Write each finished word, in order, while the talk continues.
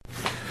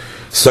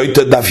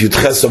Sotah Daf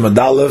Yudches Amud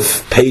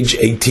Aleph, page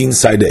 18,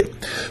 side A.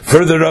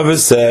 Further Rava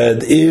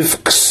said,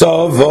 if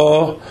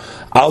Ksava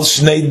al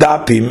Shnei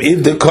Dapim,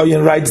 if the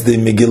Kohen writes the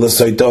Megillah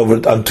Sotah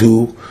over on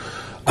two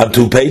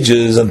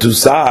pages, on two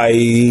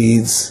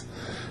sides,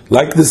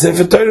 like the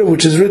Sefer Torah,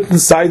 which is written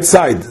side,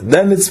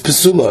 then it's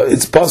Pesula,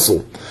 it's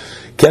puzzle.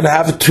 Can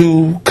have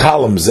two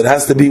columns, it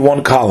has to be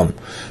one column.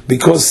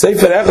 Because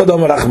Sefer Echad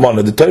Amar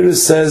Rachmana, the Torah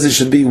says it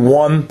should be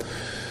one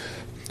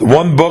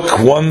book,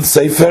 one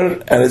sefer,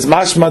 and it's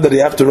mashma that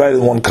you have to write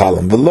in one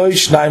column. But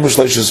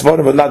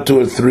not two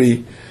or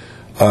three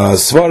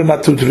svarim,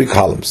 not 2 or 3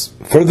 columns.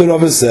 Further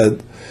Rava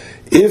said,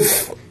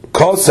 if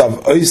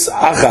kosav ois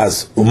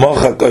achas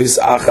umochak ois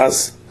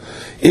achas,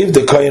 if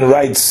the Kohen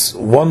writes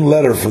one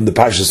letter from the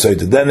Pasha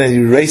Sotah, then he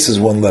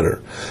erases one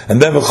letter,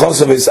 and then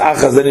v'chosav ois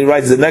achas, then he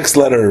writes the next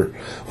letter,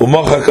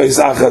 umochak ois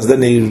achas,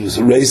 then he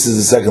erases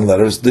the second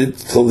letter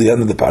till the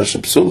end of the Pasha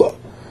Psula.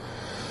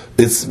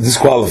 It's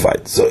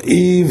disqualified. So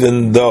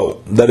even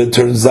though that it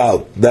turns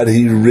out that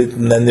he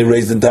written and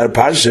erased the entire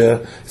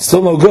Pasha, it's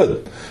still no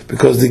good.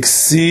 Because the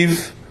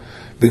Ksiv,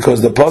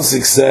 because the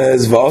Pasuk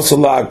says,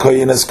 V'osala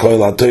koyin es koil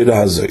ha'toira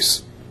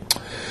hazois.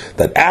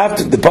 That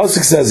after, the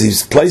Pasuk says he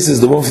places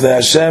the woman for the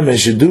Hashem and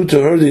should do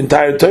to her the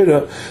entire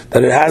Torah,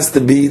 that it has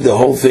to be the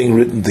whole thing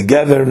written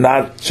together,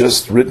 not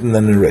just written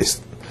and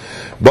erased.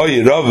 But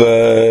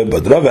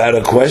Rava had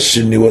a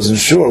question, he wasn't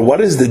sure. What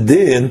is the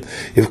din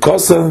if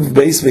Kosav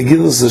base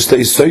Megillas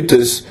Shtei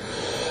Sotos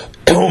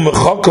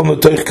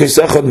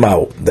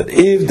that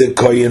if the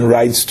Kohen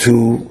writes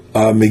two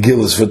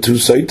Megillas for two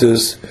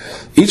Sotos,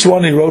 each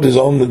one he wrote their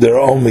own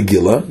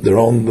Megillah,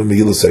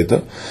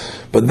 Sotah,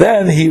 but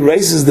then he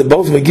erases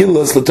both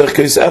Megillas L'toich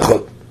Kais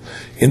Echad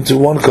into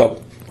one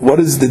cup. What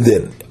is the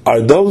din?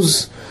 Are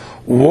those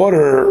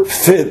water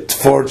fit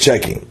for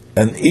checking?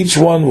 And each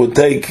one would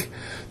take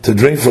to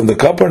drink from the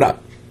cup or not?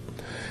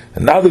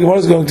 And now the Gemara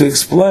is going to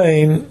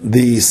explain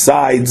the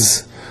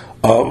sides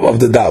of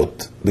the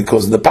doubt,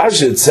 because in the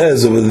Pasha it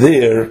says over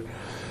there,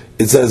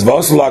 it says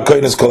V'osla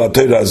koines kol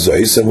ha'toira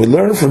hazois, and we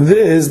learn from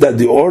this that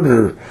the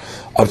order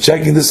of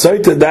checking the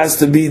Sotah has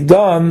to be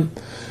done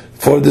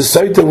for the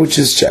Sotah which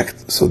is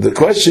checked. So the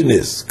question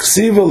is,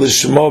 Ksiva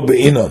l'shmo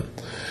be'inon,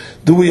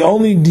 do we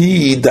only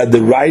need that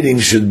the writing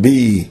should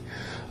be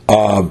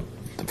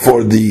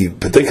for the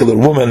particular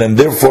woman, and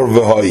therefore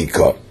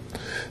v'ha'ika?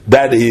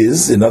 That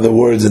is, in other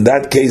words, in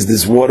that case,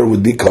 this water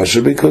would be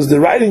kosher because the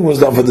writing was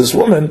done for this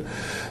woman.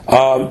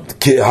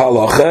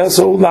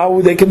 So now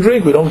they can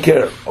drink. We don't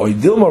care. Or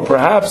Dilmor,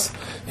 perhaps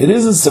it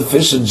isn't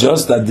sufficient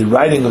just that the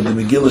writing of the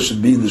Megillah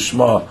should be the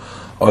Shema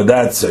or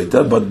that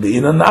Sotah, but the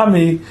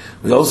Inanami,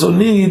 we also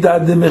need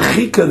that the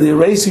Mechika, the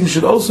erasing,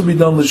 should also be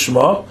done the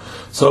Shema.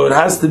 So it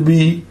has to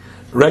be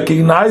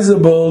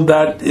recognizable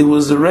that it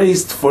was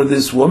erased for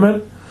this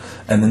woman.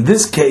 And in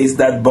this case,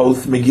 that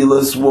both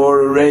Megillas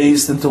were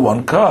erased into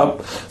one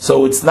cup,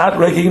 so it's not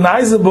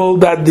recognizable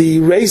that the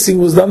erasing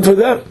was done for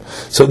them.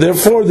 So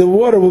therefore, the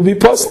water will be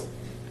puzzled.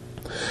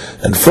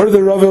 And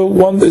further, Rava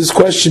one is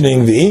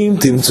questioning the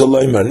Tim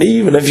Tzolaiman.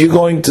 Even if you're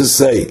going to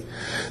say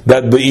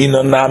that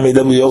Be'ina Nami,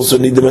 that we also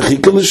need the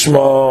Mechika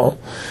L'Shma,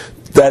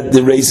 that the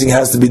erasing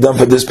has to be done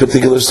for this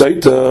particular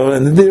Sotah,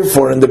 and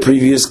therefore in the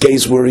previous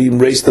case where he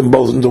erased them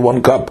both into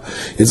one cup,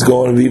 it's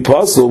going to be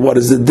possible. What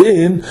is the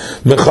din?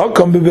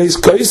 Mechakam bebeis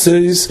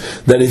kaises,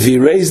 that if he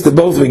erased the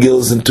both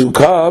Megillas in 2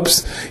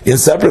 cups, in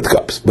separate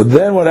cups. But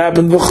then what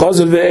happened?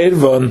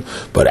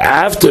 But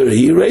after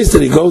he erased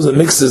it, he goes and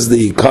mixes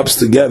the cups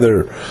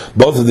together,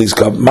 both of these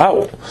cups.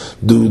 Mao,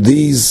 do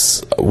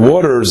these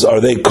waters, are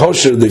they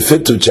kosher, they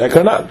fit to check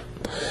or not?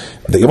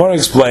 The Gemara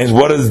explains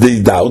what are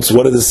the doubts,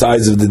 what are the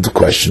sides of the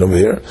question over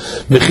here.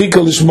 Mechika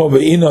l'shmo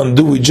be'inon,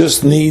 do we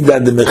just need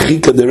that the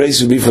mechika, the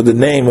race, will be for the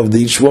name of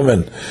each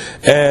woman,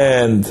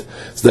 and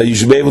so that you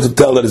should be able to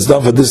tell that it's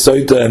done for this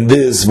Sotah and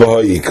this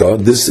v'ha'ika.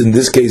 This, in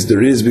this case,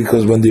 there is,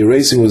 because when the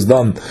erasing was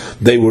done,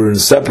 they were in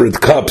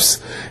separate cups,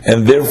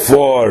 and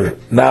therefore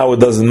now it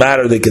doesn't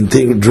matter. They can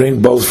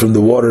drink both from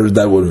the water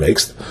that were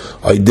mixed.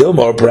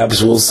 Dilmar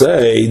perhaps will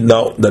say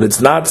no, that it's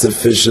not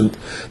sufficient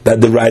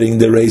that the writing,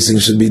 the erasing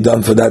should be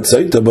done for that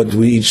Sotah, but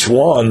each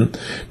one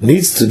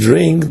needs to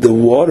drink the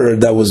water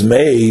that was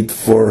made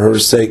for her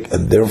sake,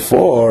 and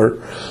therefore,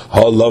 this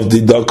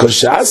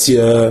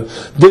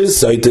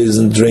Sotah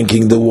isn't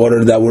drinking the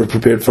water that were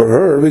prepared for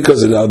her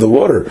because of the other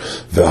water.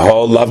 The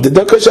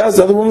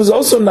other one is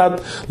also not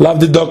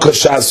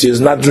lavdidokashasya,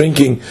 is not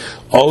drinking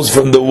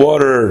also from the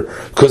water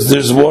because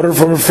there's water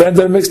from a friend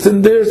that mixed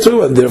in there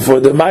too, and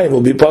therefore the mayim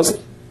will be puzzled.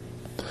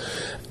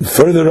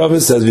 Further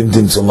Rava says, and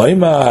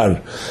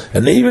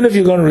even if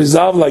you're going to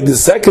resolve like the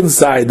second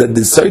side, that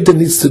the Sotah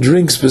needs to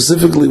drink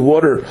specifically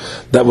water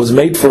that was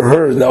made for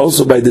her, and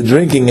also by the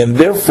drinking, and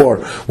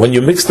therefore, when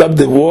you mixed up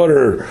the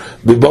water,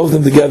 both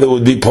of them together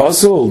would be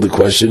possible. The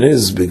question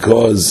is,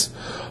 because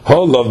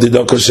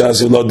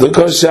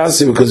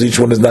because each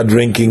one is not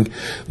drinking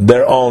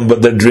their own,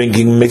 but they're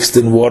drinking mixed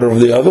in water of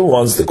the other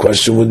ones. The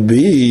question would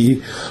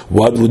be,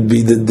 what would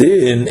be the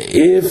din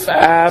if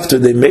after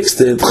they mixed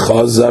it,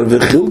 Chazar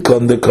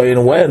v'chilkon, the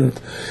Kohen went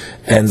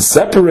and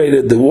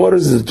separated the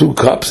waters into 2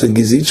 cups and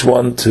gives each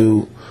one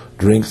to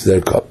drink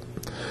their cup.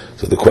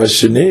 So the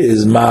question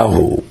is,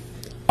 Mahu.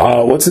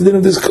 What's the din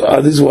of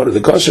this water?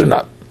 The kosher or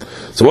not?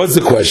 So what's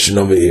the question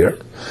over here?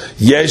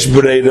 Yesh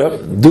Breda.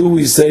 Do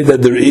we say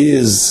that there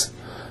is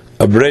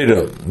a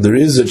Breda? There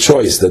is a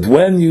choice that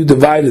when you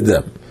divided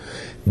them,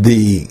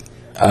 the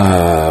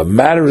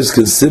matter is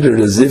considered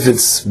as if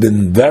it's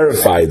been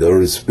verified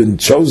or it's been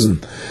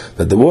chosen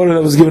that the water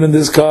that was given in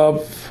this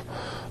cup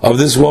of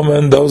this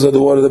woman, those are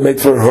the water that made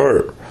for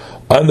her,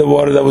 and the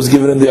water that was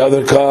given in the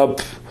other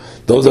cup,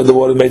 those are the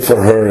water made for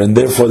her, and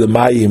therefore the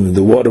mayim,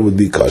 the water would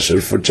be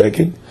kosher for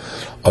checking.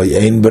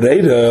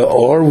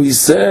 Or we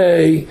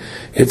say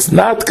it's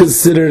not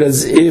considered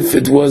as if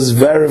it was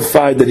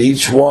verified that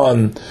each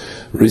one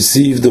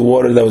received the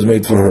water that was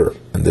made for her,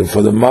 and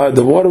therefore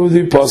the water would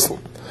be possible.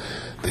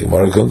 The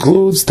Gemara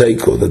concludes,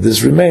 Teiko, that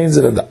this remains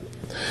in a dam.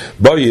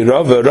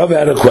 Rav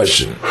had a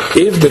question.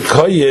 If the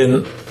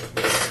kohen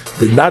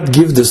did not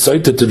give the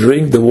Sotah to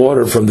drink the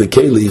water from the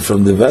keli,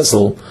 from the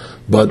vessel,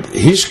 but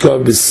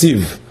hishka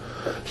b'siv,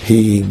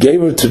 he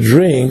gave her to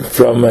drink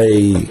from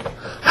a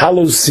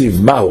hollow sieve,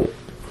 mahu.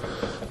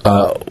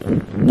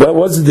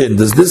 What's it in?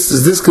 Is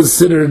this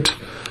considered,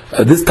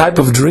 this type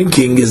of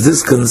drinking, is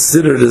this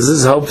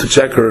help to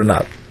check her or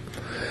not?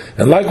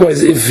 And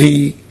likewise, if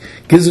he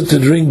gives her to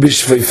drink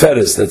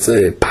bishveiferes, that's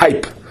a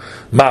pipe,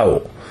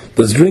 mahu,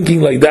 does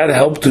drinking like that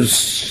help to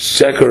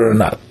check her or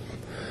not?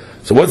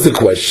 So what's the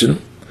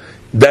question?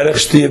 Derech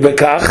shtiyeh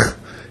bekach,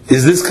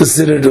 is this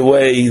considered a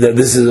way that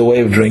this is a way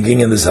of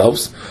drinking and this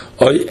helps?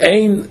 Or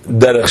ein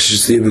derech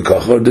shtiyeh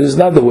bekach, or this is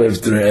not the way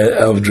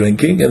of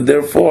drinking, and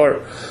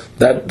therefore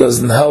that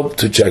doesn't help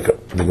to check her.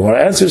 The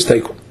Gemara answers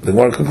teiko. The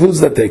Gemara concludes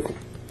that teiko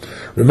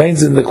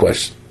remains in the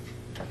question.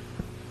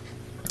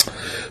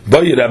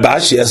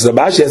 Rabashi asks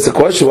the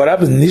question: what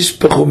happens?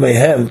 Nishpechu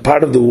mehem,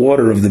 part of the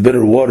water, of the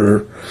bitter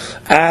water,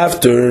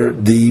 after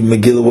the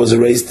Megillah was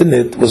erased in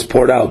it, was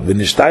poured out.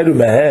 V'nishtayru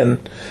mehen,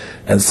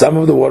 and some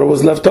of the water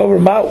was left over.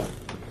 Ma'u.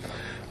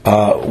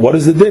 What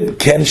is the din?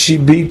 Can she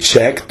be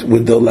checked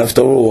with the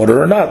leftover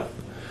water or not?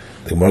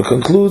 The Gemara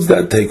concludes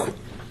that teiko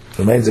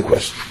remains the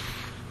question.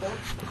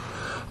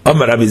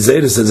 Amar Rabbi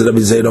Zeira, says Rabbi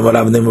Zeira, Amar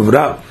Rav name of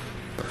Rav.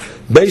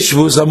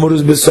 Beishvus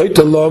amurus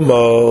besoita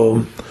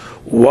lomo.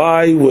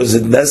 Why was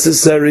it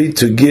necessary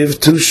to give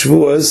 2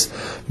 shvuas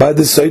by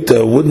the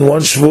Sotah? Wouldn't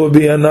 1 shvua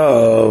be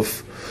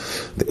enough?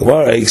 The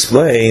Gemara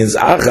explains,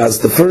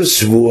 Achas, the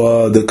first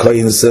shvua, the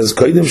Kohen says,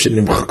 Koidim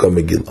shenimchaka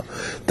Megillah.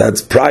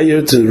 That's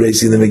prior to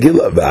erasing the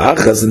Megillah. But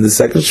Achas, in the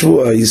second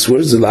shvua, he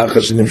swears,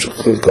 Achas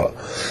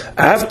shenimchaka,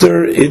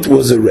 after it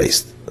was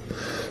erased.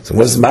 So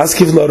what's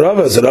maskiv la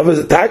Rava? So Rava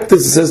attacked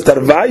this and says,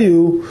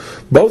 Tarvayu,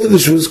 both of the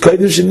shvus,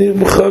 Koidim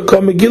shenimchaka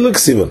Megillah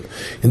ksivan.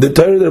 In the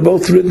Torah, they're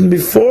both written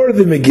before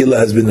the Megillah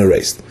has been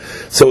erased.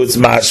 So it's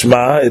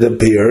mashma, it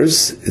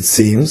appears, it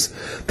seems,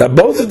 that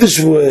both of the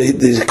shvua,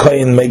 the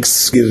Kohen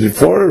makes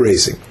before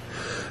erasing.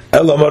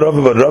 Elamar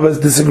Rava, but Rava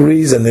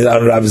disagrees and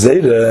Rav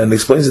Zeira and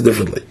explains it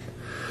differently.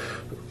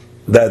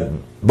 That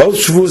both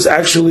shvus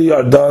actually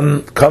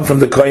come from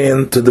the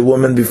Kohen to the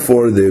woman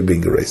before they're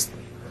being erased.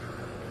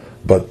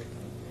 But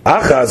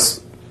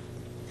Achas,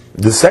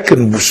 the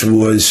second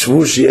shvu is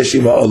shvu sheyesh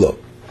ima'olo.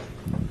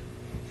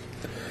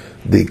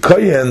 The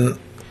Kohen,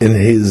 in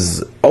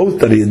his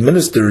oath that he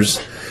administers,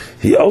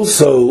 he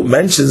also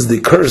mentions the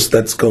curse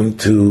that's going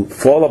to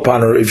fall upon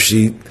her if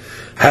she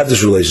had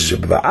this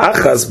relationship. But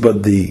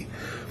the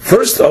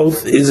first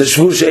oath is a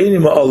shvu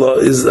she'ein ima'olo,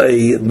 is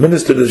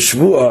administered a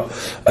shvua,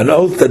 an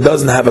oath that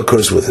doesn't have a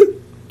curse with it.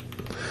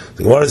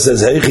 The Gemara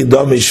says, Heichi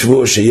dami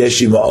shvu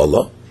sheyesh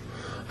ima'olo.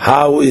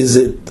 How is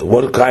it,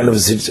 what kind of a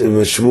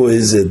shvu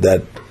is it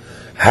that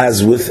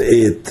has with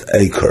it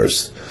a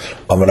curse?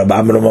 So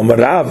Rabbi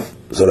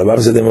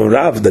said to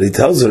Rav that he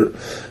tells her,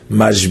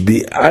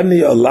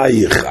 Mashbi'ani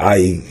alayich,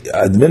 I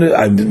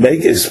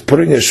is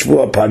putting a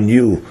shvu upon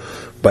you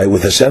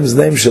with Hashem's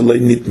name, shalei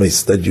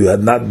nitmes, that you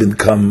had not been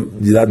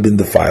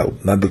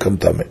defiled, not become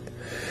tameh.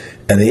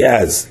 And he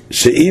adds,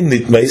 she'im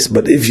nitmes,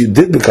 but if you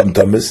did become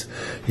tameh,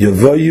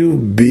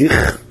 yavoyu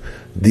bich,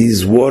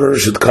 these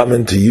waters should come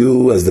into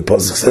you, as the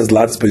pasuk says,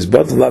 lat space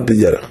bottom, lat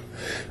b'yerech.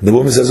 The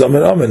woman says,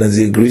 amen, amen, as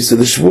he agrees to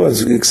the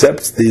shvuah, he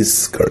accepts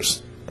this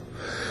curse.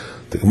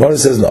 The Gemara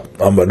says, no.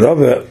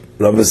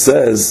 Rava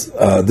says,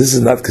 this is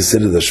not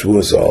considered a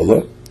shvuah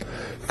sa'Allah,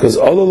 because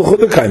Allah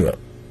l'chudah kaima.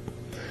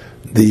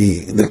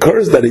 The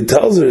curse that he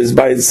tells her is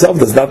by itself,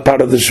 that's not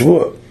part of the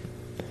shvuah.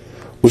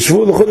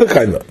 U'shvuah l'chudah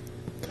kaima.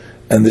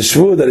 And the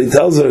shvuah that he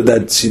tells her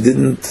that she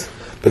didn't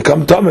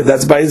become tameh,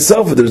 that's by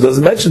itself, it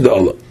doesn't mention the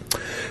Allah.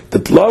 The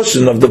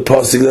lashon of the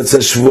pasuk that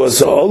says shvuah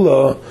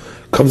sa'Allah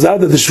comes out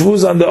that the shvuah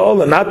is on the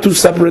Allah, not 2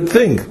 separate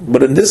things.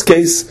 But in this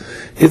case,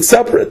 it's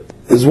separate.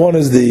 One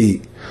is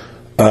the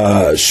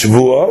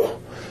shvuah,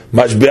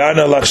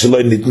 mashbi'ana lach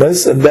shaloi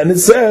nitmes, and then it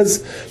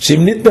says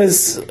shim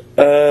nitmes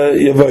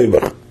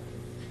yavoyibach.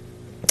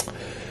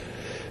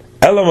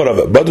 Elam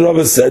Rava, but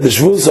Rava said the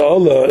shvuah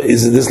sa'Allah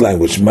is in this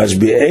language,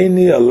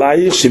 mashbi'ani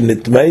alayich shim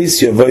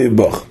nitmes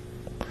yavoyibach.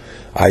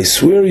 I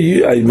swear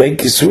you, I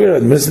make you swear,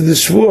 admit the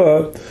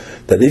shvua,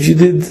 that if you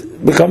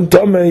did become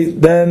Tomei,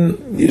 then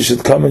you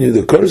should come and you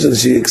the curse, and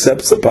she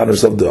accepts upon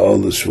herself the whole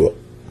shvua.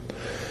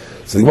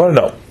 So the Gemara,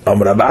 no.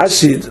 Amar Rabbi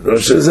Ashit,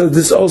 Rosh says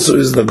this also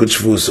isn't a good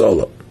shvuas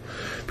ola,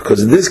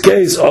 because in this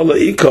case, ola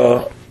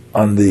ika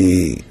on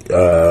the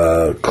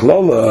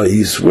klola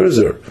he swears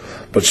her,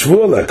 but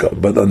shvua leka.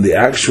 But on the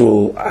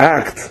actual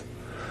act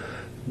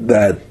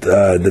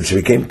that she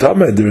became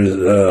Tomei,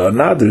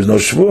 there is no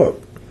shvua.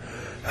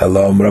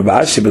 Hello,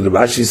 Rabbi Ashi, but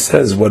Rabbi Ashi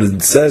says what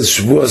it says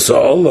shvuas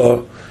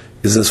ola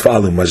is as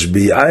following: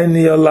 Mashbi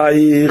aini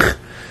alayich,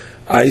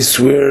 I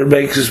swear,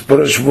 make us put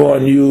a shvua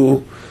on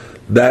you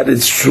that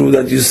it's true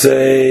that you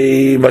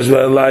say Mashbi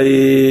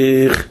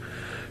alayich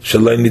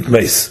shalai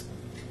nitmeis,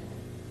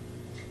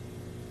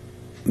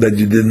 that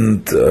you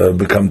didn't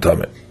become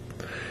Tomei.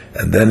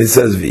 And then he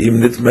says v'im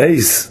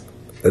nitmeis,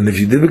 and if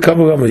you did become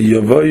Tomei,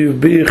 yavoyu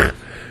bich,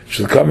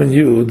 shall come in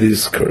you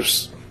this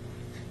curse.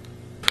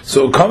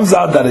 So it comes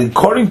out that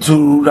according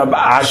to Rabbi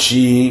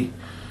Ashi,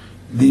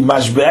 the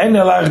Mashbe'ein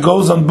Elayich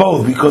goes on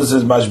both, because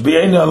it's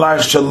Mashbe'ein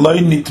Elayich shaloi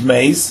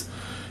nitmeis,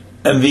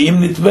 and the im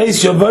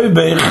nitmeis yavoy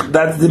beich,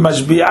 that the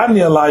Mashbe'ein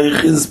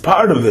Elayich is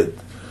part of it.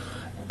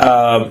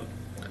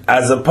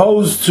 As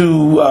opposed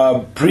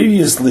to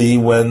previously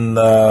when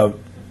Rabbi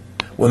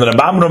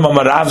Amram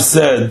Amarav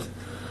said,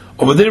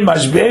 over there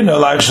Mashbe'ein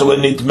Elayich shaloi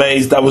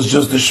nitmeis, that was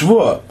just a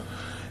shvua.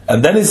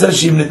 And then he says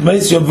Shim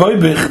nitmeis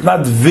yavoybich,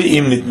 not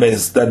v'im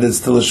nitmeis, that it's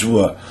still a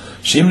shvua.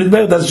 Shim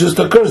nitmeis, that's just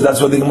a curse. That's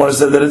what the Gemara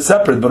said, that it's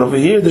separate. But over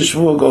here the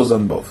shvua goes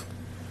on both.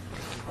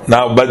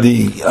 Now, by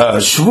the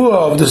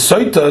shvua of the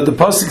Sotah, the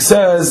pasuk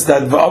says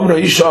that v'amra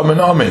isha amen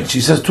amen.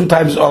 She says 2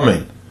 times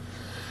amen.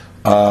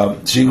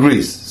 She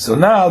agrees. So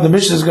now the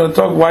Mishnah is going to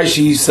talk why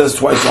she says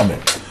twice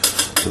amen.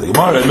 So the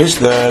Gemara,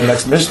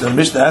 next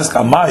Mishnah asks,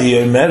 Amahi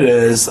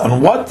Emeres,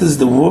 on what does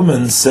the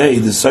woman say,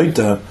 the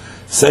Sotah,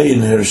 say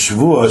in her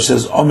shvua, she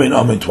says amen,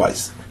 amen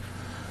twice.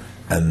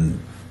 And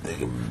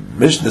the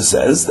Mishnah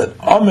says that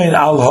amen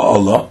al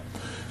ha'ala,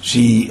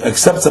 she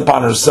accepts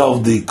upon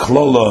herself the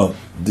klola,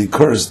 the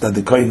curse that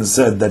the kohen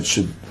said that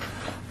should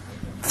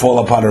fall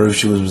upon her if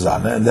she was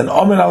mizana. And then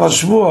amen al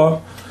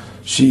shvua,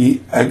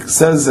 she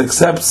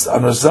accepts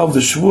on herself the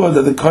shvua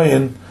that the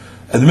kohen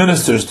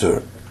administers to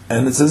her.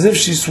 And it's as if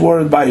she swore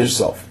it by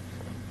herself.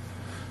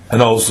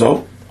 And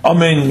also,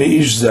 amen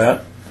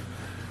me'ishzeh,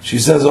 she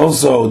says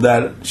also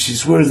that she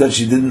swears that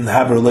she didn't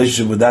have a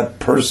relationship with that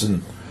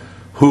person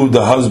who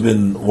the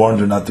husband warned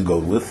her not to go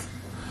with,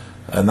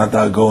 and not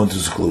to go into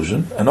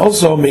seclusion. And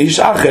also, Meish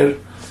Acher,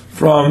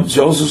 she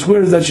also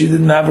swears that she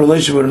didn't have a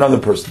relationship with another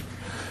person.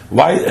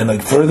 Why?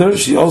 And further,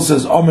 she also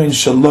says, Amen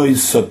Shaloi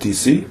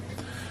Sotisi,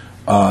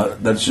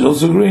 that she's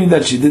also agreeing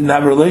that she didn't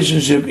have a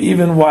relationship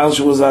even while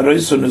she was a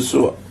Reis or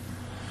Nesua,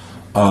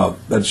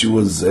 that she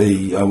was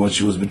what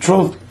she was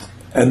betrothed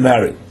and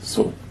married.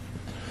 So,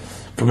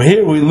 from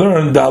here we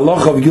learn the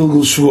halacha of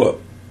Gilgul Shvua.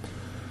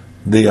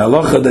 The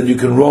halacha that you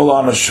can roll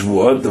on a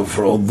Shvua,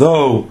 for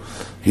although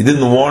he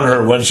didn't warn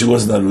her when she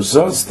was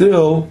Narusa,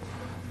 still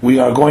we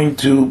are going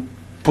to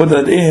put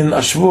that in a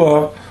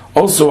Shvua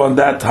also on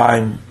that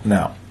time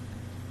now.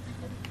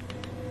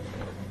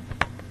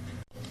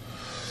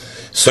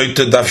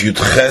 Sotah Daf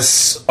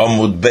Yudches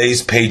Amud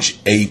Beis, page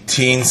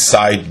 18,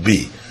 side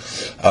B.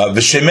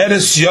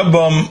 V'shemeres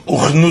yobam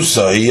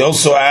uchnusa. He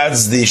also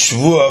adds the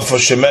shvua for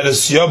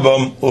shemeres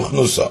yobam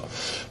uchnusa.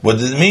 What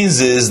it means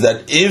is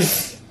that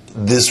if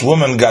this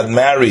woman got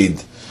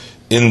married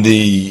in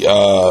the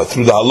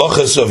through the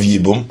halachas of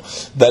yibum,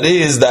 that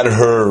is that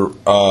her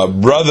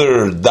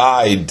brother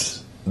died,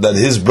 that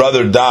his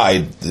brother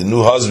died, the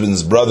new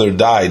husband's brother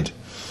died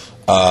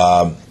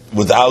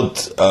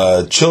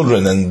without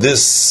children, and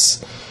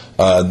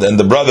then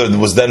the brother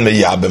was then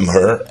meyabim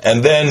her,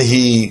 and then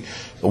he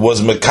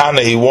was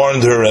mekana, he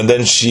warned her, and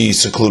then she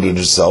secluded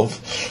herself.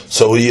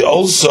 So he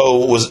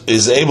also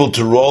is able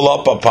to roll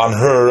up upon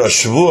her a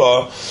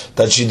shvua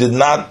that she did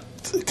not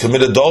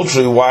commit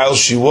adultery while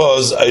she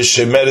was a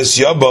shemeres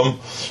yabam.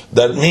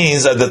 That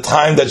means at the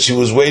time that she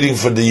was waiting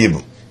for the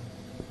yibum.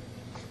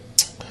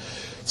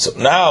 So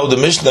now the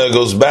Mishnah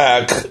goes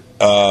back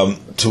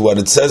to what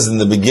it says in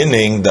the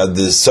beginning, that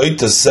the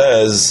Sotah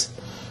says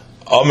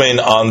amen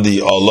on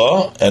the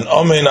Allah and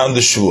amen on the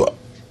shvua.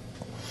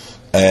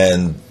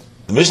 And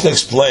the Mishnah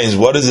explains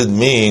what does it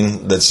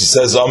mean that she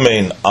says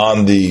amen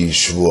on the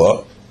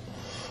shvua,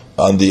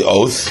 on the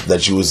oath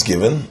that she was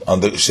given.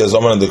 She says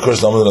amen on the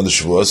curse, amen on the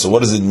shvua. So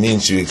what does it mean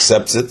she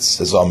accepts it?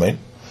 Says amen.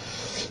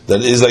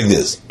 That is like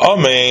this.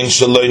 Amen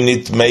shaloi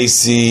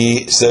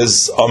nitmeisi,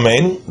 says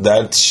amen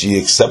that she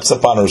accepts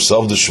upon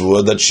herself the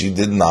shvua that she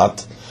did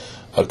not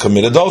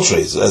commit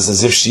adultery,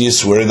 as if she is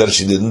swearing that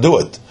she didn't do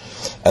it.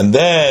 And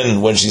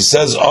then when she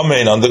says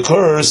amen on the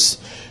curse,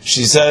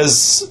 she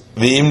says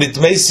v'im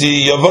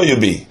nitmeisi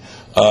yavoyubi.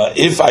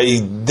 If I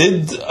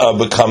did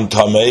become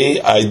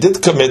tamei, I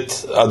did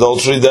commit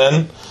adultery,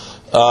 then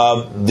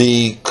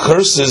the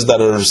curses that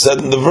are said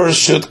in the verse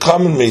should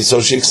come in me. So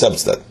she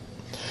accepts that.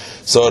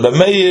 So the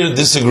Meir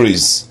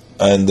disagrees,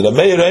 and the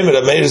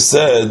Meir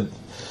said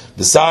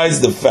Besides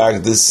the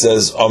fact this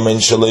says Amen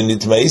Shaloi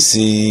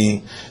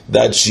Nitmeisi,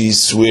 that she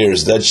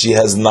swears that she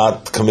has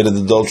not committed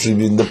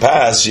adultery in the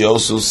past, she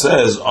also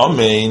says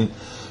Amen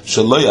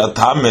Shaloi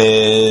Atamo,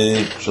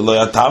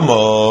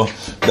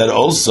 that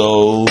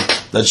also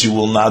that she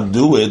will not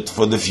do it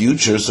for the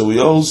future. So we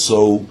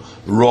also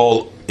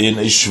roll in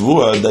a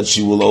shvua that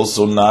she will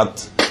also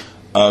not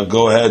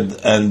go ahead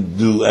and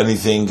do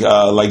anything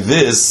like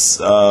this,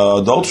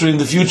 adultery in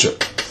the future.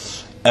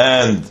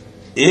 And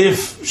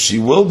if she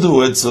will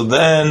do it, so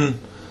then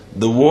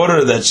the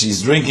water that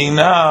she's drinking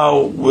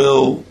now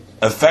will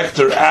affect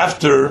her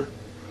after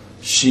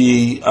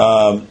she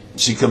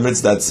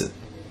commits that sin.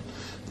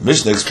 The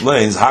Mishnah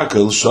explains,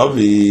 Hakel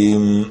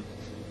Shavim.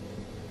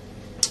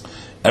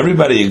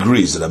 Everybody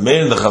agrees that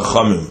Ameir and the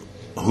Chachamim,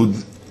 who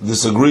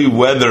disagree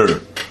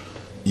whether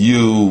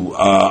you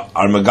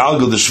are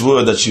Megalgal the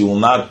Shvur that she will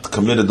not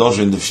commit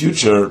adultery in the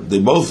future, they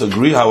both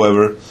agree,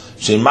 however,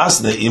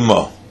 Shemasne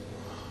Imo,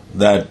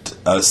 that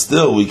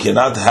still we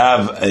cannot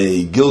have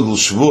a Gilgul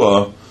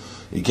Shvur.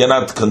 You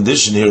cannot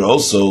condition here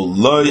also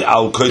Loi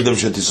al Koidem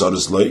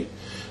Shetisaris Loi,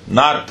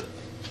 not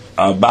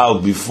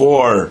about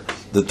before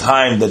the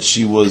time that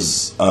she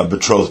was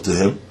betrothed to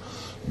him,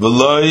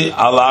 V'loi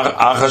al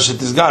Acha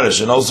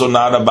Shetisgarish, and also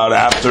not about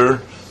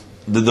after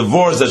the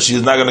divorce that she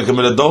is not going to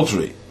commit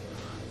adultery,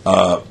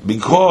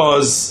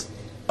 because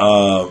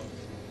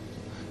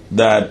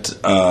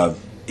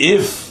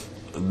if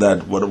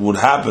that what would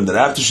happen that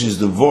after she's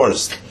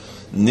divorced,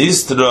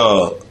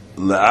 Nistra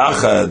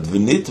le'achad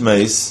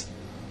v'nitmeis,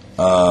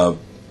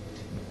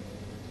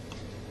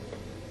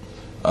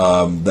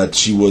 that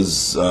she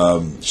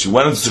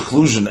went into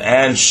seclusion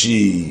and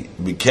she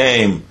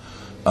became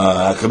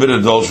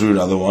committed adultery,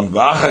 another one,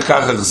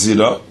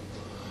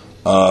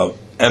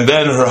 and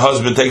then her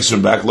husband takes her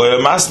back,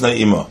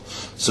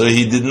 so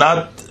he did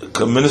not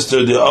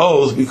minister the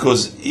oath,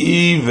 because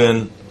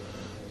even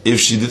if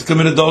she did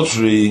commit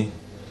adultery,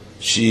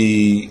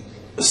 she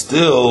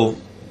still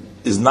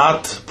is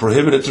not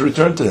prohibited to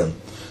return to him.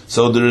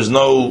 So there is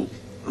no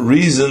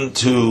reason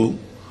to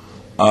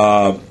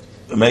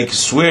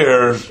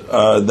swear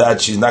that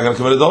she's not going to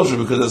commit adultery,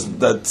 because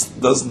that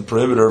doesn't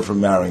prohibit her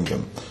from marrying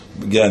him.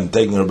 Again,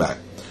 taking her back.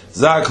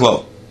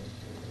 Zaklo.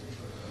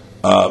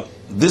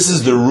 This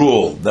is the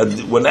rule,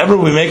 that whenever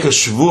we make a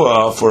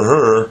shvuah for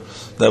her,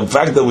 the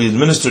fact that we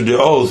administered the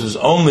oath is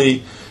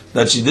only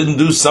that she didn't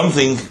do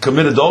something,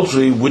 commit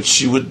adultery, which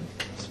she would,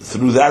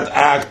 through that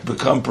act,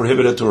 become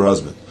prohibited to her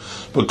husband.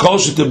 But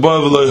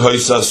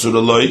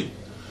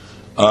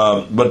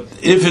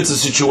if it's a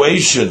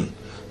situation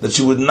that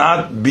she would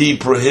not be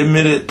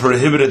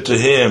prohibited to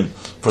him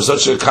for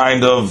such a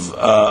kind of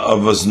a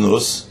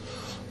znus,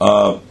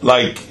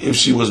 like if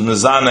she was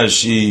mezana,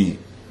 she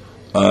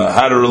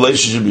had a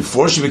relationship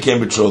before she became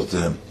betrothed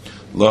to him,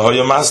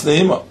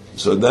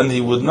 so then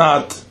he would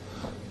not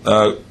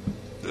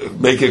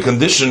make a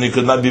condition. He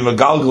could not be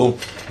megalgal.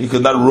 He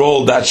could not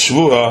roll that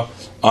shvua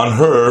on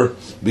her,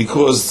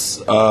 because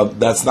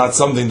that's not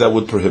something that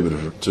would prohibit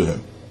her to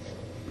him.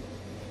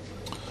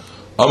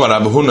 Amar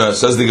Rabbi Huna,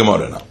 says the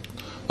Gemara now.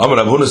 Amar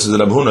Rabbi Huna, says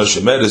Rabbi Huna,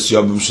 shemeres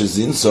yabim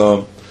shezin.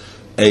 So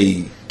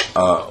a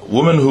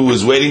woman who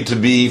is waiting to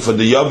be for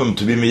the yabim,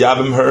 to be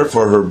miyabim her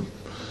for her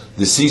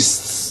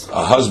deceased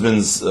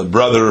husband's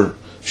brother,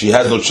 she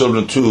has no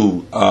children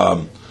to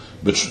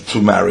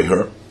marry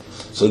her.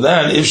 So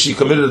then, if she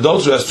committed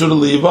adultery as to the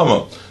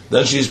yibama,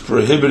 then she's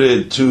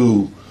prohibited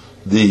to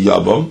the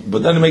yabam,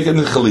 but then they make it in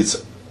the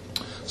chalitza.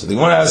 So the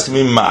Gemara asks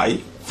me, "Mai?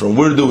 From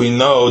where do we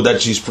know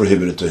that she's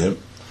prohibited to him?"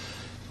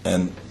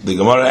 And the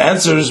Gemara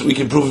answers, we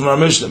can prove from our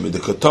Mishnah.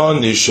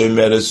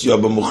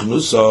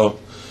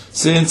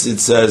 Since it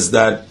says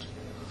that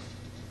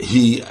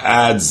he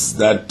adds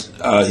that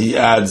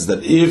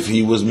if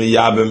he was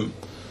miyabim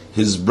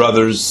his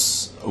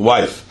brother's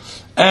wife,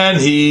 and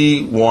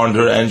he warned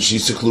her and she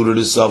secluded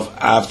herself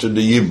after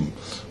the yibum,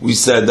 we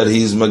said that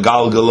he's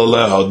megalgal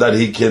aleho, that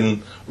he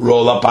can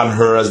roll up on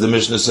her, as the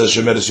Mishnah says,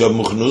 shemeres yob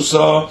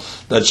muchnusa,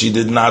 that she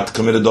did not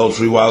commit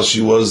adultery while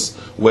she was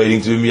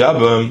waiting to be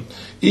miyabim.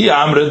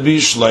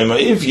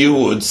 If you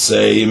would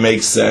say, it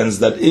makes sense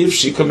that if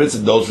she commits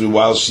adultery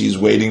while she's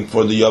waiting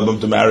for the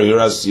yabam to marry her,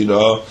 as you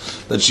know,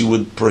 that she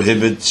would be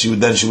prohibited to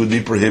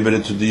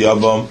the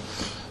yabam,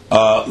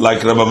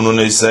 like Rabbi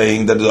Menuna is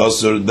saying that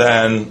also.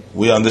 Then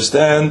we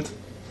understand.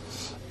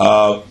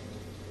 That's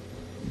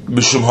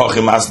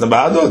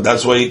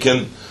why he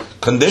can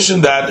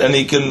condition that, and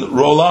he can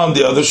roll on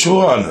the other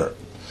shua on her.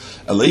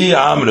 But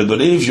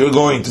if you're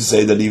going to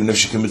say that even if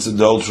she commits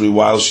adultery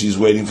while she's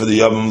waiting for the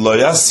yabam, lo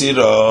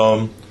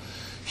yasira,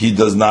 he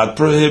does not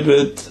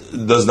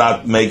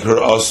make her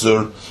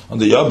asur on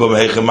the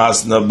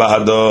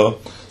yabam.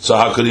 So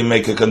how could he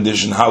make a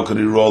condition? How could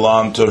he roll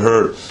on to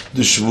her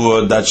the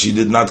shvua that she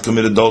did not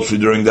commit adultery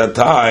during that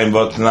time?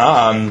 But we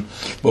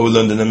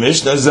learned in the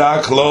Mishnah,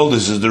 Zaklol,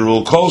 this is the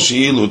rule, Kol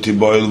she'ilu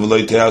tiboil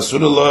v'loi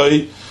te'asur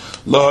eloi,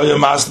 lo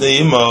yamasne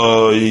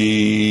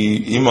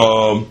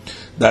imo,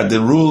 that the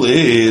rule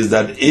is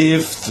that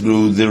if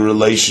through the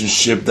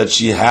relationship that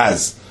she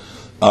has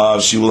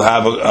she will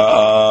have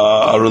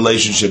a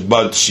relationship,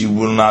 but she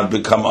will not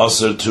become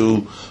usher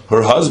to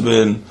her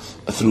husband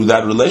through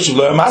that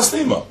relationship.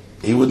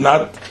 He would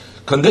not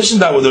condition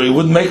that with her. He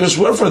wouldn't make her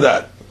swear for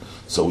that.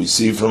 So we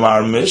see from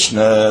our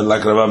Mishnah,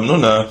 like Rav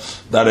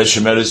Amnuna, that a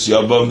shemeres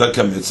yabam that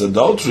commits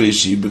adultery,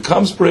 she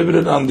becomes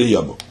prohibited on the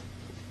yabam.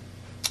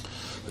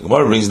 The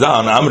Gemara brings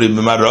down, Amri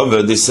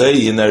b'marove, they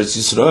say in Eretz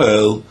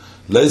Yisrael,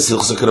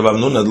 le'silchsak Rav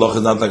Amnuna, loch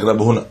is not like Rav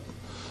Huna.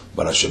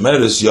 But a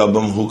shemeres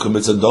yabam who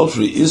commits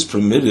adultery is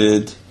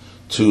permitted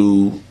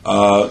to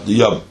the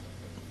yabam.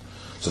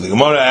 So the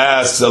Gemara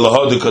asks,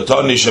 Elohadu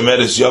katani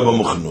shemeres yabam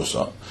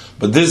uchnusa.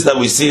 But this that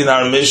we see in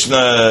our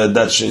Mishnah,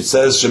 that she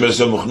says shemeres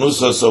yabam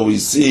uchnusa, so we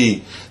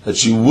see that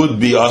she would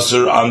be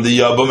usher on the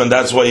yabam, and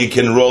that's why he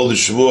can roll the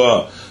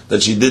shvuah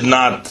that she did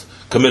not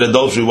commit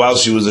adultery while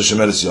she was a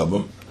shemeres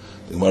yabam.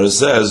 The Gemara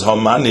says,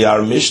 Homani,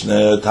 our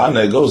Mishnah,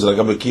 Tana goes like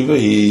Rabbi Akiva,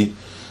 he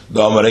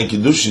the Amaren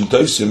Kiddushin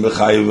Toifsim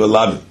B'chayiv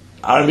Lavim.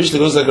 Our Mishnah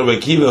goes like Rabbi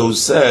Akiva, who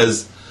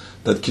says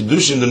that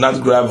Kiddushin do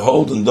not grab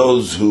hold on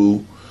those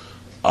who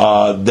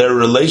their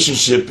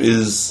relationship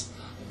is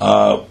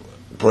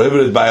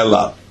prohibited by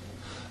Allah.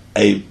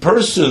 A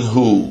person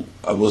who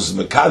was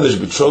Mekadesh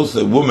betrothed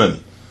a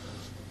woman,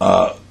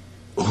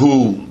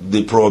 who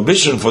the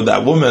prohibition for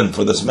that woman,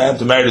 for this man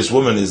to marry this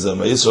woman is a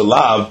Ma'isur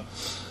Lav,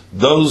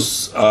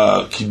 those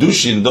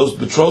Kiddushin, those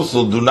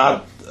betrothal do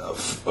not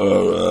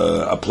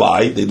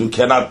apply. They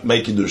cannot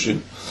make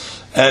Kiddushin.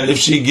 And if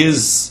she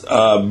gives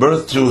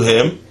birth to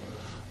him,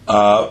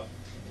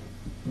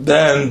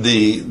 then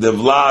the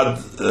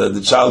Vlad,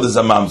 the child is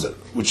a mamzer,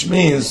 which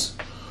means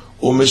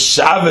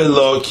umeshave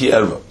lo ki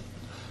erva.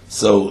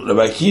 So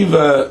Rabbi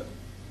Akiva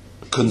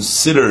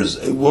considers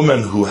a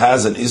woman who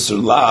has an isur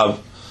lav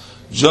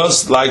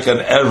just like an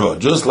erva,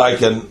 just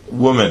like a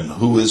woman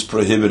who is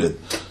prohibited.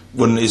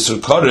 When isur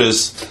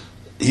koris,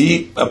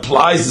 he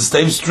applies the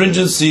same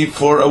stringency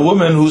for a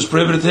woman who's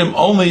prohibited him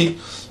only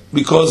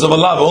because of a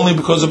lav, only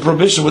because of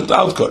prohibition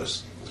without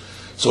koris.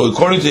 So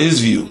according to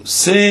his view,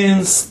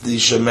 since the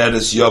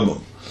shemeres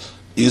yabam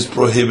is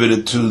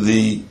prohibited to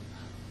the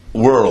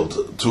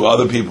world, to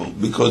other people,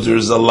 because there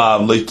is a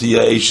lav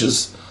leitiya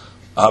eishes,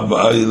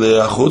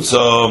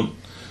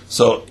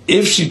 so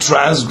if she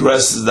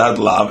transgresses that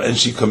lav and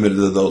she committed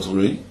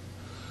adultery,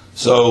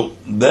 so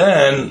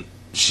then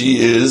she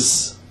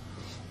is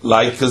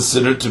like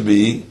considered to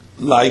be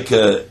like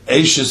a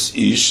eishes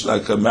ish,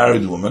 like a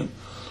married woman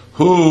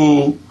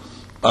who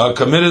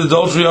committed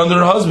adultery under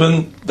her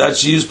husband, that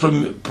she is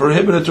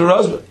prohibited to her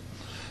husband,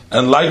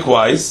 and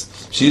likewise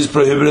she is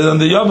prohibited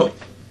under yabam,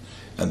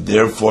 and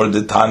therefore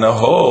the Tana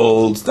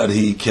holds that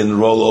he can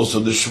roll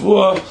also the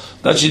shvuah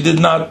that she did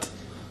not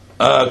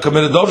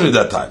commit adultery at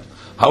that time.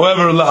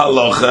 However,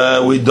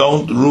 lahalacha, we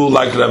don't rule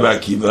like Rabbi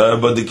Akiva,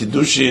 but the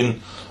kiddushin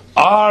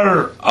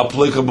are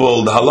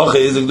applicable. The halacha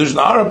is the kiddushin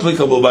are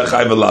applicable by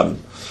chayiv elavim,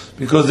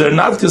 because they're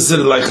not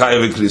considered like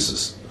chayiv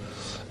krisus,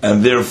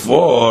 and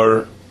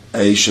therefore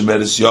a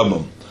shemeres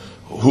yabam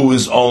who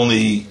is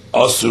only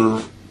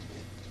asur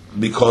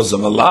because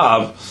of a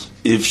lav,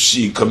 if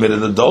she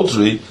committed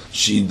adultery,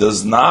 she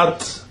does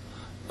not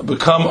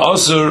become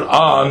asur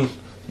on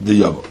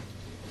the yabam.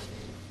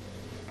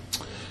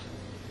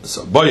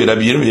 So boy,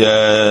 Rabbi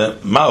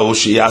Yirmiyah Mao,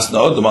 she asked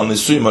Odom on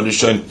Nisuyim on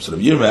Rishonim. So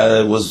Rabbi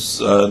Yirmiyah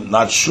was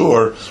not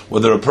sure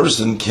whether a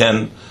person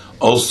can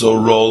also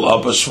roll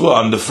up a shvuah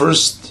on the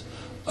first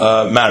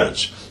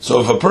marriage. So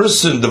if a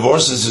person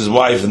divorces his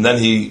wife and then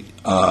he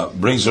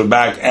brings her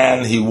back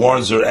and he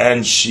warns her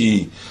and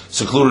she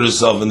secluded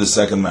herself in the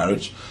second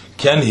marriage,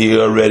 can he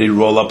already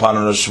roll upon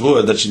her a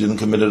shvuah that she didn't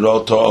commit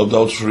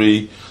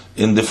adultery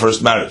in the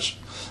first marriage?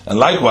 And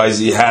likewise,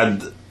 he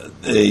had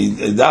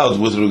a doubt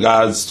with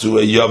regards to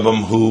a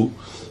yabam who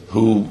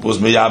was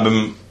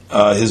meyabim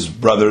his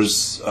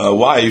brother's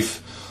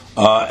wife,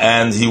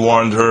 and he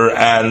warned her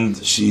and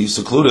she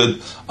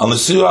secluded. Can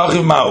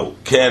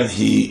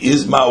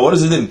he what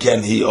is it in?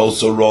 Can he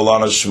also roll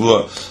on a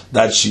shvuah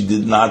that she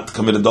did not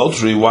commit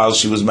adultery while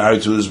she was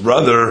married to his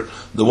brother,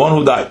 the one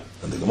who died?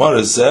 And the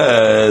Gemara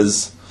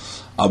says,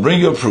 I'll bring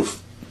you a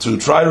proof to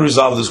try to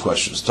resolve this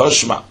question.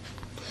 Toshma.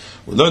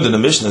 We learned in the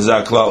Mishnah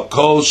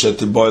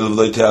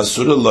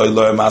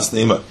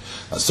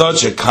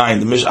such a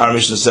kind, our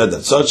Mishnah said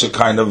that such a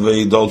kind of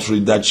adultery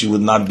that she would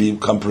not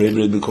become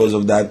prohibited because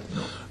of that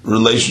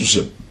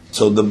relationship.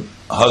 So the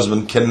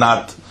husband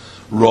cannot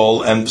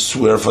roll and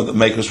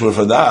make her swear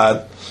for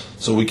that.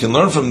 So we can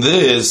learn from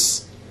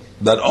this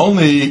that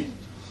only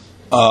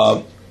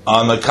on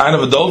a kind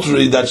of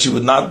adultery that she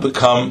would not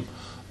become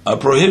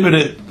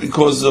prohibited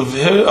because of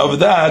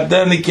that,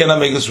 then he cannot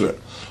make her swear.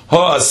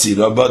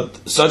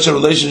 But such a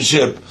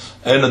relationship,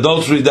 an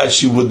adultery that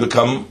she would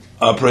become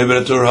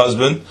prohibited to her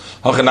husband,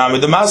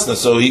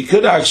 so he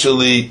could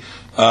actually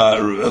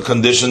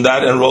condition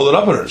that and roll it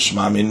up on her.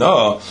 Shmami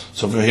no.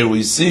 So from here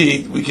we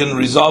can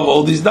resolve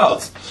all these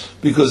doubts,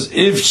 because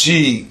if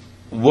she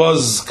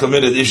did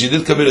commit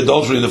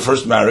adultery in the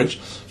first marriage,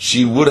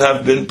 she would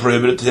have been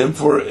prohibited to him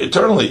for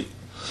eternally.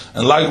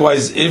 And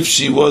likewise, if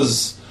she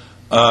was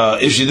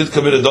if she did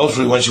commit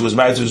adultery when she was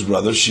married to his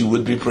brother, she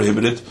would be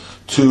prohibited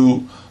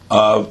to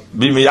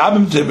be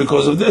miyabim to him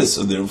because of this.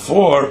 So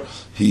therefore,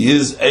 he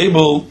is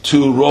able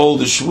to roll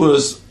the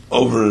shvuas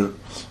over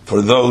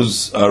for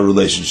those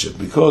relationships,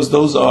 because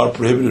those are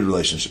prohibited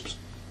relationships.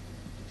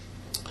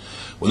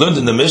 We learned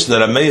in the Mishnah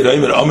that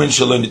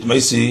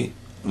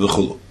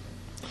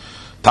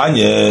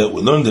Tanya,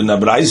 we learned in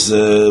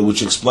Abraisa,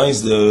 which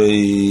explains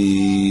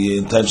the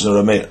intention of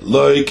Rameir.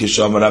 Loi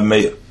kisham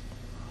Rameir.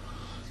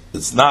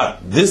 It's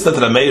not this that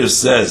Rameir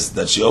says,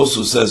 that she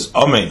also says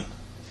Amen.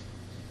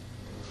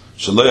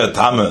 Shaloya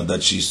Tama,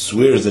 that she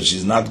swears that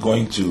she's not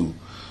going to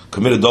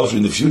commit adultery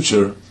in the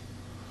future.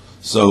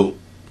 So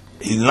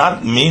he's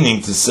not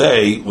meaning to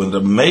say when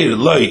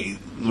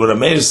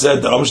Rameir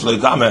said that Om Shaloya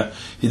Tama,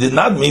 he did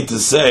not mean to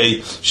say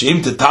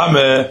Sheim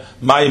Tetame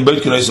Mayim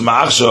Beitkinais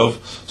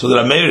Ma'achshov. So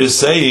that Rameir is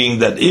saying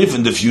that if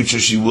in the future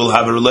she will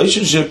have a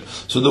relationship,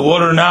 so the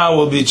water now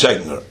will be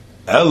checking her.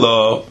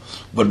 Hello.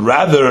 But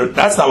rather,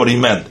 that's not what he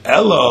meant.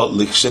 Elo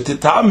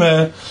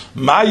likshetitame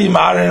mayim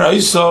arin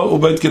oiso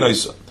ubeitkin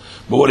oiso.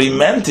 But what he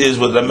meant is,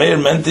 what Rameir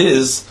meant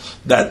is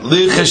that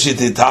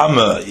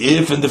likshetitame,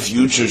 if in the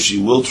future she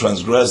will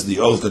transgress the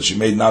oath that she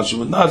made now, she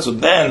would not. So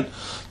then,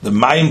 the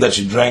mayim that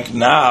she drank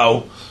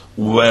now,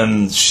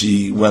 when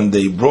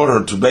they brought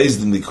her to Beis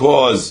Din,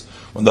 because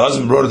when the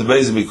husband brought her to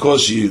Beis Din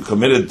because she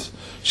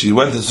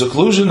went in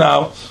seclusion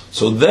now.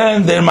 So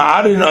then, their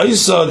ma'arin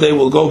oiso, they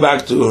will go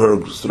back to her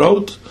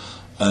throat.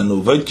 And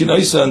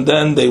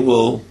then they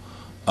will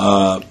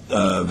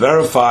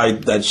verify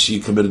that she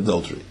committed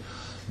adultery.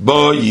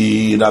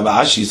 Rav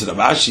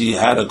Ashi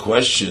had a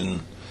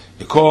question,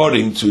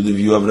 according to the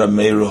view of Rav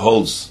Meir, who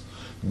holds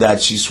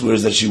that she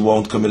swears that she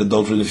won't commit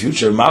adultery in the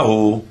future.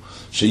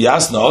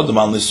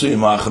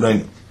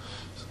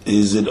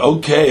 Is it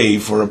okay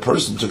for a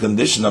person to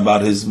condition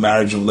about his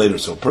marriage of later?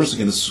 So a person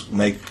can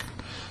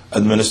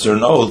administer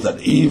an oath that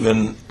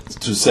even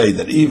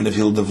if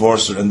he'll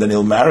divorce her and then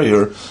he'll marry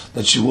her,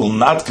 that she will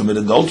not commit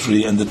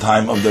adultery in the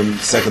time of their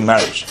second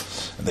marriage.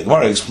 And the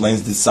Gemara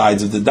explains the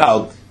sides of the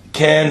doubt.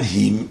 Can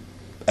he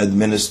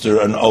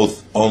administer an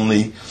oath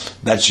only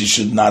that she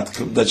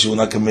will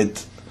not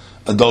commit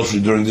adultery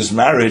during this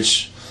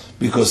marriage?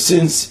 Because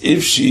since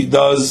if she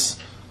does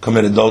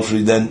commit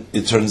adultery, then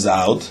it turns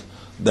out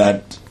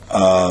that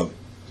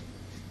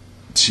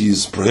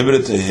she's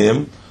prohibited to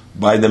him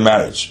by the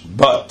marriage.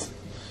 But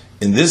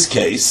in this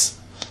case,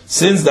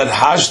 since that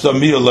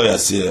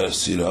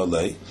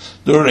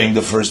during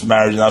the first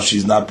marriage, now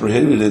she's not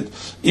prohibited,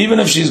 even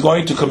if she's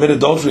going to commit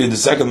adultery in the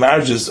second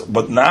marriages,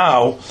 but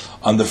now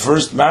on the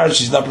first marriage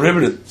she's not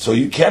prohibited. So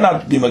you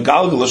cannot be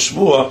magalgal a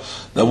shvua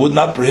that would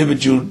not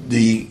prohibit you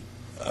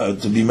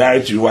to be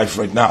married to your wife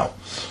right now.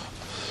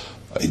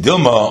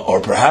 Dilma, or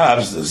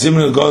perhaps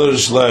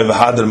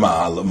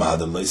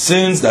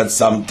since that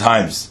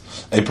sometimes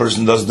a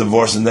person does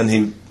divorce and then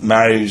he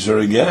marries her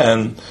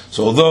again,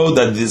 so although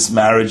that this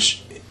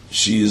marriage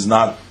she is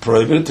not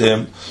prohibited to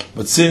him,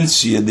 but since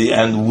she at the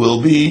end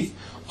will be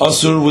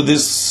asur with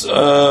this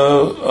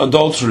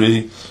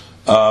adultery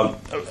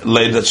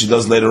that she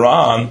does later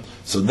on,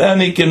 so then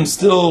he can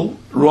still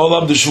roll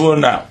up the shvur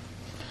now.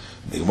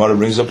 The Gemara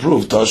brings a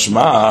proof,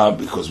 Toshma,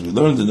 because we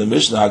learned in the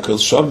Mishnah,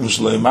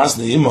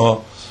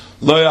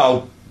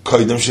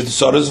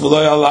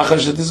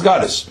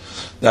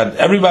 that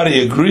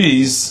everybody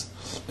agrees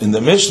in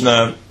the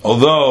Mishnah,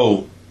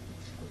 although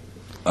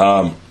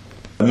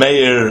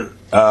Meir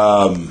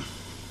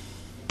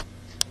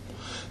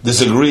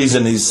disagrees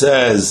and he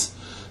says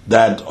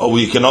that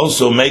we can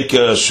also make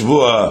a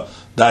shvua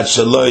that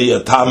shaloi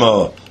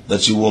atama,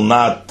 that she will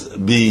not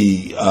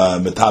be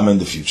metama in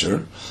the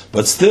future,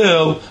 but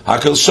still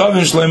hakel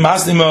shavim shloi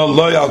masnima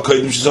loy al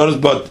kodim shizoros,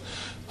 but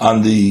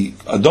on the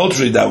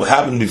adultery that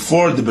happened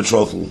before the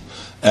betrothal,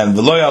 and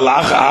the loy al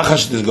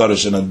achash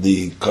disgarish, and on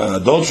the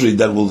adultery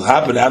that will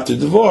happen after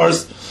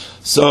divorce,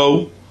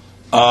 so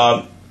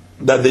that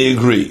they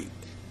agree.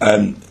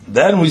 And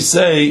then we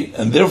say,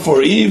 and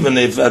therefore, even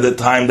if at the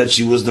time that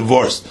she was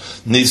divorced,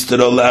 that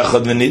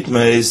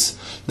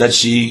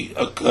she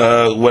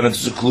went into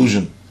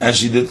seclusion and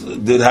she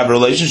did have a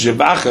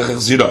relationship,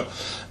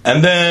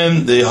 and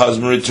then the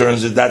husband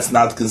returns it, that's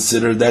not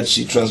considered that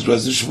she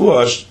transgressed the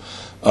shvuah,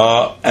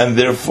 and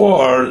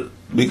therefore,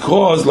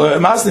 because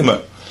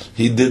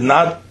he did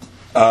not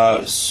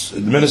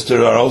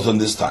administer our oath on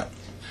this time.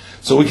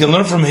 So we can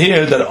learn from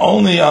here that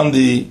only on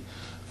the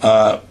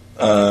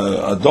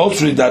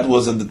adultery that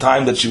was at the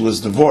time that she was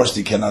divorced,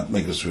 he cannot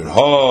make a swear.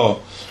 But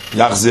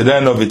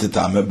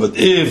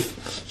if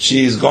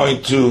she is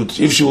going to,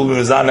 if she will be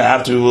mizana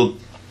after, we will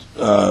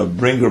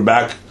bring her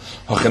back.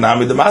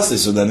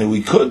 So then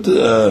we could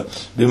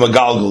be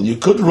magalgal. You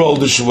could roll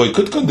the shuvah. You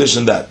could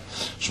condition that.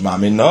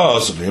 No.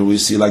 So here we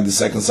see like the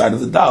second side of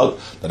the doubt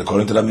that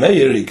according to the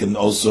Meir, he can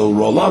also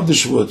roll out the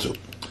shuvah too.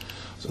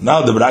 So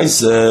now the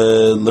Braise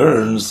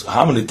learns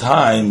how many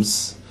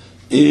times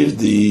if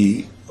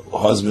the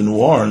husband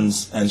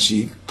warns and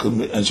she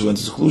went to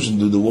seclusion,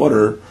 do the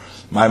water,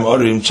 Maim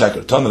Orim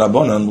checker. Ton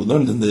Rabbanan, we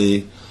learned in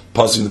the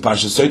passing the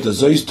Pasha Sotah,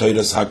 Zois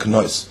Toiras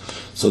Haknois.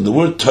 So the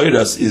word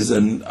Toiras is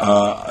an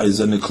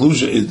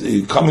inclusion,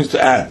 it coming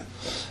to add.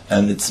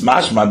 And it's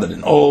mashma that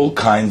in all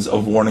kinds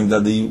of warning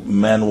that the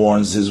man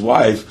warns his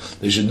wife,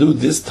 they should do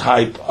this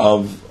type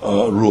of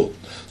rule.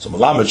 So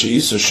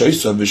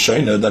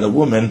that a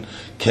woman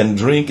can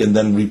drink and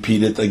then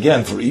repeat it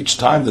again for each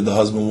time that the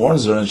husband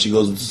warns her and she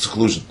goes into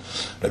seclusion.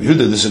 Rabbi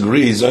Yehuda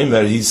disagrees.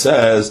 He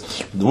says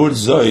the word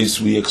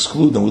zois we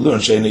exclude and we learn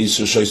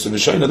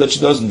that she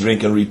doesn't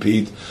drink and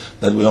repeat,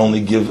 that we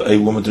only give a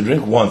woman to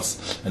drink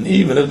once. And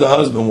even if the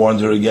husband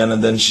warned her again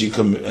and then she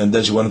went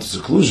into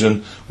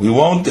seclusion, we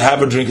won't have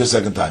her drink a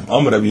second time.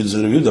 There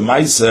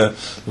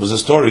was a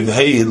story. It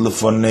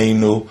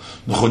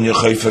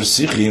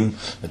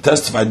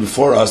testified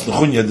before us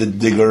the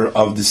digger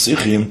of the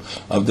sichim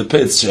of the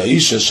pits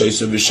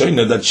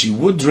that she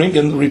would drink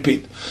and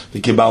repeat.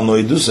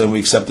 And we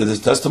accepted his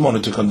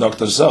testimony to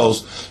conduct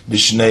ourselves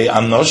bishnei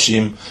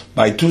anoshim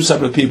by two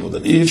separate people.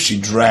 That if she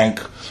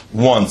drank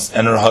once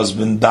and her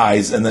husband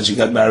dies and then she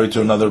got married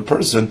to another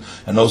person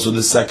and also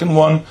the second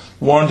one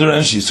warned her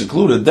and she's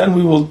secluded, then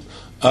we will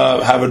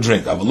have a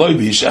drink. But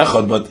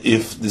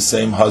if the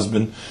same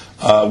husband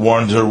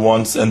warned her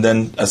once and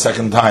then a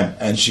second time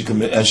and she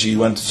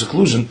went to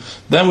seclusion,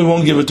 then we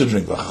won't give her to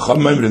drink. The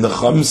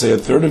Chachamim say a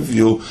third of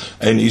you,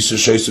 and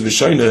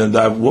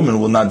that woman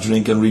will not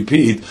drink and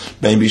repeat,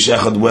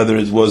 whether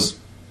it was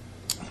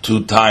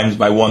 2 times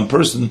by one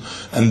person,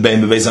 and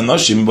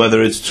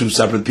whether it's 2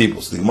 separate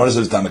people. So the Gemara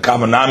says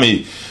Tanakama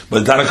Nami,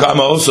 but Tanakama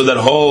also that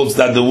holds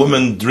that the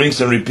woman drinks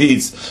and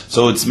repeats.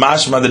 So it's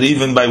mashma that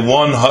even by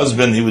one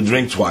husband he would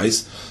drink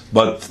twice.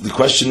 But the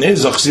question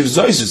is, it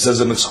says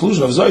an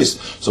exclusion of Zois.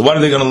 So what are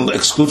they going to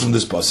exclude from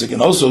this pasuk?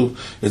 And also,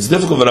 it's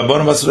difficult. But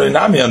Rabbanim Basrei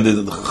Nami and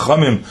the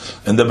Chachamim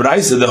and the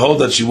Braisa, they hold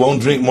that she won't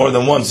drink more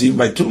than once, even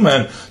by 2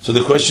 men. So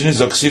the question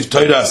is, Aksiv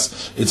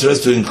Toiras. It's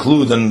supposed to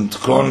include, and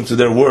according to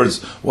their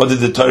words, what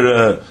did the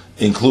Torah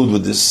include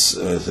with this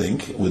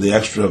thing, with the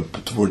extra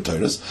word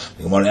Toiras?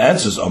 The Gemara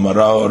answers, that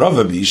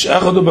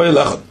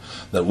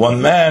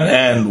one man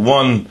and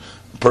one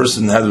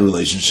person had a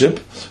relationship,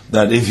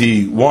 that if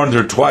he warned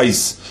her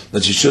twice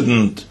that she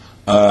shouldn't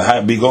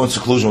be going to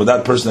seclusion with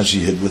that person that she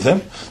hid with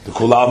him,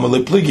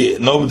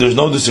 there's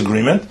no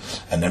disagreement,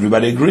 and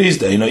everybody agrees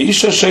that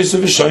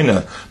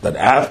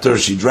after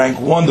she drank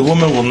one, the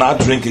woman will not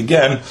drink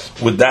again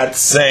with that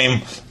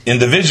same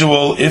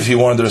individual if he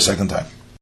warned her a second time.